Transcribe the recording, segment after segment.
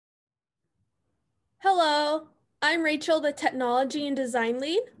Hello, I'm Rachel, the Technology and Design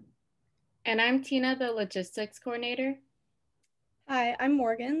Lead. And I'm Tina, the Logistics Coordinator. Hi, I'm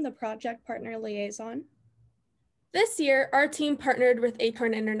Morgan, the Project Partner Liaison. This year, our team partnered with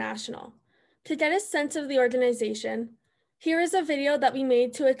ACORN International. To get a sense of the organization, here is a video that we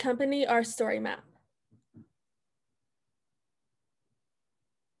made to accompany our story map.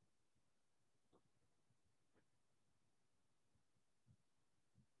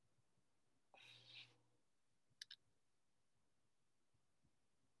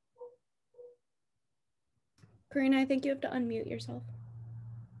 Karina, I think you have to unmute yourself.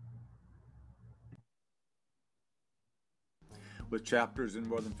 With chapters in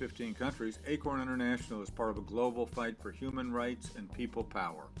more than 15 countries, ACORN International is part of a global fight for human rights and people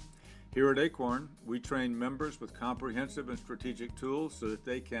power. Here at ACORN, we train members with comprehensive and strategic tools so that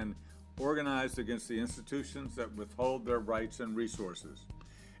they can organize against the institutions that withhold their rights and resources.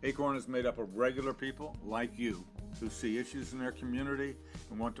 ACORN is made up of regular people like you who see issues in their community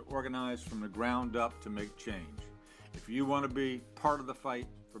and want to organize from the ground up to make change. If you want to be part of the fight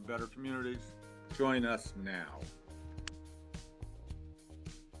for better communities, join us now.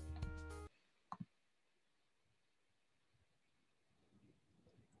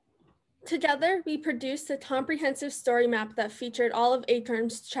 Together, we produced a comprehensive story map that featured all of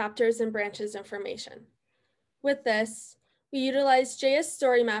ACORN's chapters and branches information. With this, we utilized JS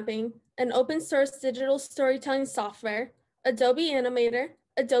Story Mapping, an open source digital storytelling software, Adobe Animator,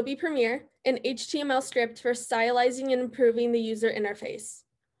 Adobe Premiere, and HTML script for stylizing and improving the user interface.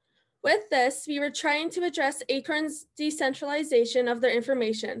 With this, we were trying to address ACORN's decentralization of their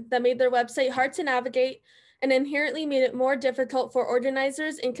information that made their website hard to navigate and inherently made it more difficult for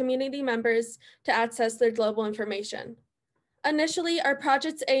organizers and community members to access their global information. Initially, our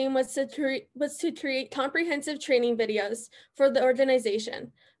project's aim was to create comprehensive training videos for the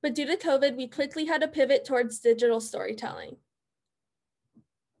organization, but due to COVID, we quickly had to pivot towards digital storytelling.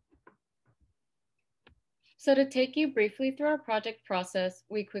 So to take you briefly through our project process,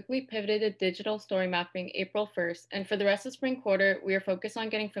 we quickly pivoted to digital story mapping April 1st, and for the rest of spring quarter, we are focused on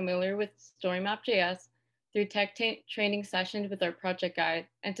getting familiar with StoryMap.js through tech training sessions with our project guide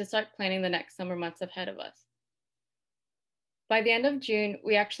and to start planning the next summer months ahead of us. By the end of June,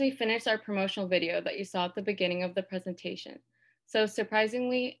 we actually finished our promotional video that you saw at the beginning of the presentation. So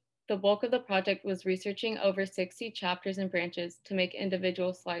surprisingly, the bulk of the project was researching over 60 chapters and branches to make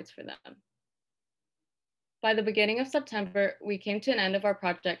individual slides for them. By the beginning of September, we came to an end of our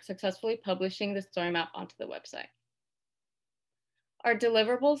project, successfully publishing the story map onto the website. Our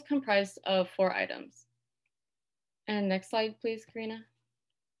deliverables comprised of 4 items. And next slide, please, Karina.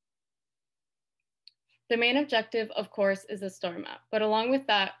 The main objective, of course, is the story map, but along with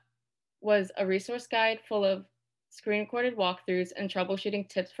that was a resource guide full of screen-recorded walkthroughs and troubleshooting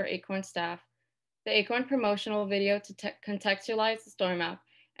tips for ACORN staff, the ACORN promotional video to contextualize the story map,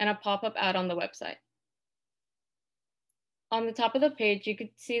 and a pop-up ad on the website. On the top of the page, you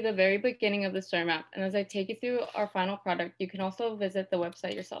could see the very beginning of the story map, and as I take you through our final product, you can also visit the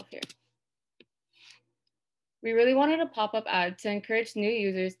website yourself here. We really wanted a pop-up ad to encourage new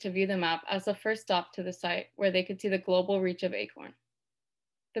users to view the map as the first stop to the site where they could see the global reach of ACORN.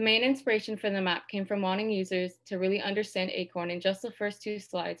 The main inspiration for the map came from wanting users to really understand ACORN in just the first 2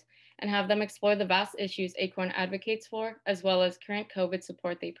 slides and have them explore the vast issues ACORN advocates for, as well as current COVID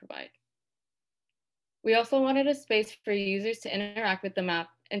support they provide. We also wanted a space for users to interact with the map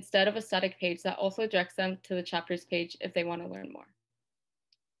instead of a static page that also directs them to the chapters page if they want to learn more.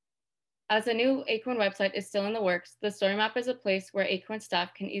 As the new ACORN website is still in the works, the story map is a place where ACORN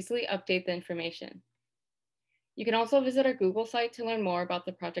staff can easily update the information. You can also visit our Google site to learn more about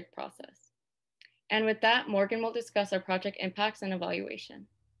the project process. And with that, Morgan will discuss our project impacts and evaluation.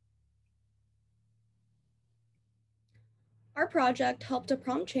 Our project helped to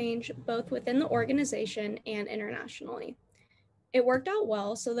prompt change both within the organization and internationally. It worked out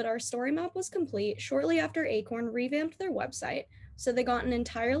well so that our story map was complete shortly after ACORN revamped their website, so they got an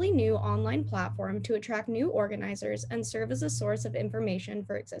entirely new online platform to attract new organizers and serve as a source of information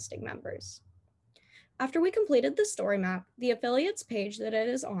for existing members. After we completed the story map, the affiliates page that it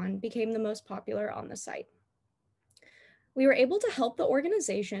is on became the most popular on the site. We were able to help the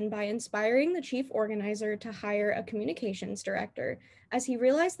organization by inspiring the chief organizer to hire a communications director, as he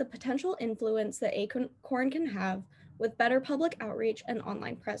realized the potential influence that ACORN can have with better public outreach and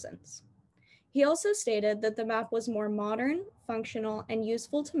online presence. He also stated that the map was more modern, functional, and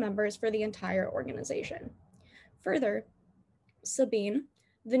useful to members for the entire organization. Further, Sabine,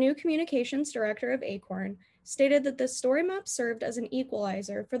 the new communications director of ACORN, stated that the story map served as an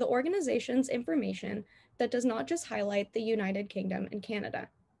equalizer for the organization's information that does not just highlight the United Kingdom and Canada.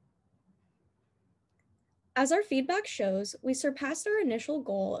 As our feedback shows, we surpassed our initial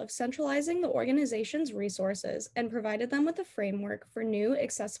goal of centralizing the organization's resources and provided them with a framework for new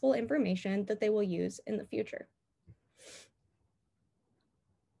accessible information that they will use in the future.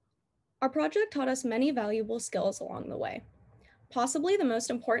 Our project taught us many valuable skills along the way. Possibly the most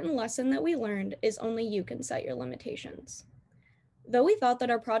important lesson that we learned is only you can set your limitations. Though we thought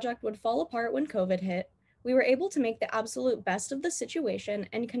that our project would fall apart when COVID hit, we were able to make the absolute best of the situation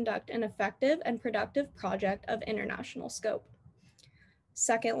and conduct an effective and productive project of international scope.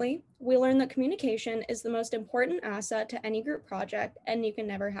 Secondly, we learned that communication is the most important asset to any group project, and you can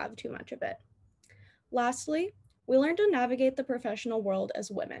never have too much of it. Lastly, we learned to navigate the professional world as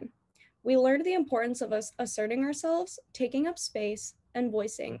women. We learned the importance of us asserting ourselves, taking up space, and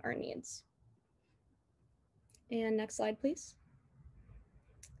voicing our needs. And next slide, please.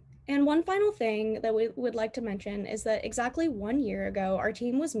 And one final thing that we would like to mention is that exactly 1 year ago, our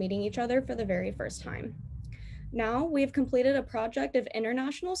team was meeting each other for the very first time. Now we have completed a project of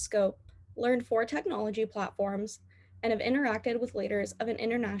international scope, learned 4 technology platforms, and have interacted with leaders of an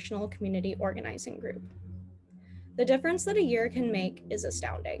international community organizing group. The difference that a year can make is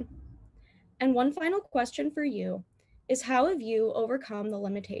astounding. And one final question for you is, how have you overcome the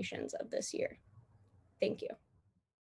limitations of this year? Thank you.